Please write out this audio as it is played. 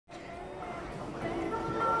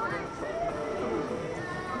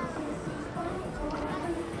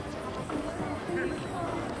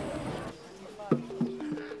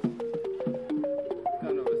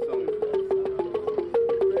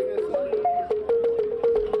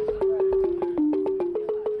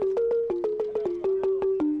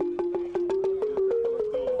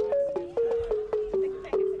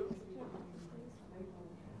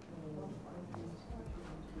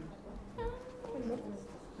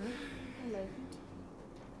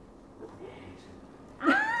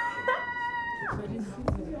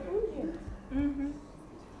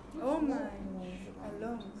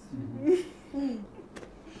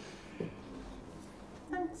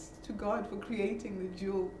creating the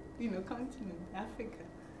jewel, continent, Africa.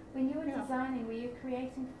 When you were designing, were you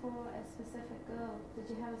creating for a specific girl? Did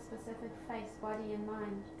you have a specific face, body in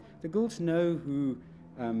mind? The girls know who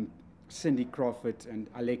Cindy Crawford and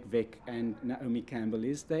Alec Veck and Naomi Campbell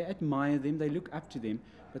is. They admire them, they look up to them,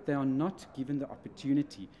 but they are not given the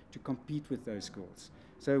opportunity to compete with those girls.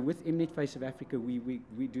 So with Mnet Face of Africa,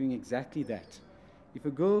 we're doing exactly that. If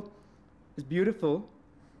a girl is beautiful,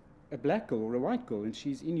 a black girl or a white girl, and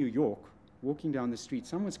she's in New York, walking down the street,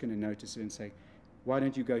 someone's going to notice her and say, why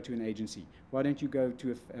don't you go to an agency? Why don't you go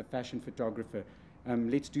to a fashion photographer?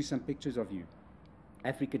 Let's do some pictures of you.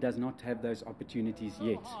 Africa does not have those opportunities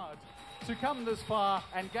yet. Hard to come this far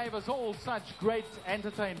and gave us all such great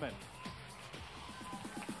entertainment.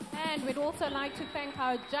 And we'd also like to thank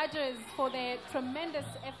our judges for their tremendous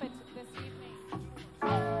effort this evening.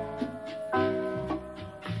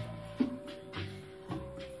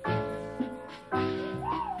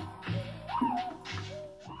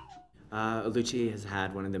 OLUCHI has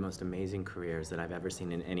had one of the most amazing careers that I've ever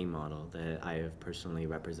seen in any model that I have personally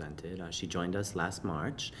represented. She joined us last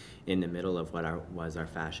March in the middle of what was our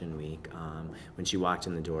fashion week. When she walked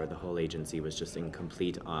in the door, the whole agency was just in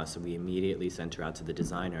complete awe, so we immediately sent her out to the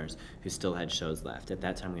designers who still had shows left. At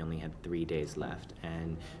that time, we only had 3 days left,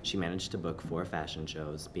 and she managed to book 4 fashion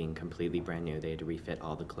shows, being completely brand new. They had to refit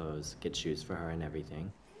all the clothes, get shoes for her and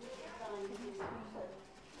everything.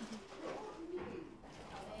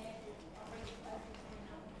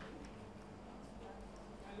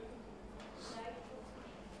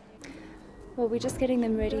 Well, we're just getting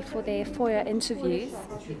them ready for their foyer interviews.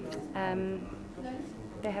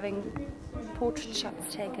 They're having portrait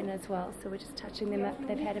shots taken as well, so we're just touching them up.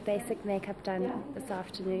 They've had a basic makeup done this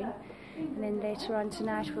afternoon. And then later on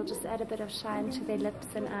tonight, we'll just add a bit of shine to their lips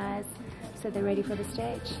and eyes so they're ready for the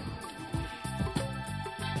stage.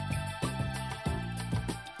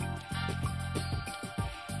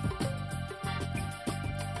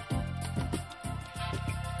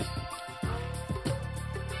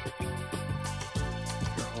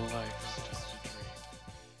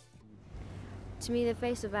 To me, the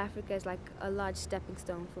Face of Africa is like a large stepping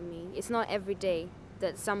stone for me. It's not every day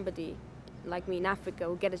that somebody like me in Africa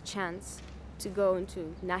will get a chance to go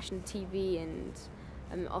into national TV and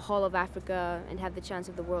a Hall of Africa and have the chance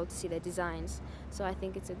of the world to see their designs. So I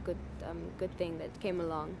think it's a good thing that came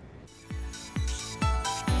along.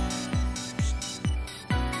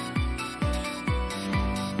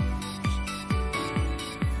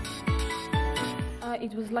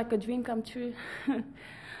 It was like a dream come true.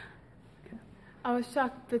 I was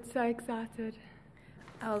shocked but so excited.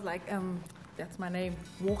 I was like, that's my name,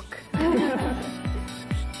 walk.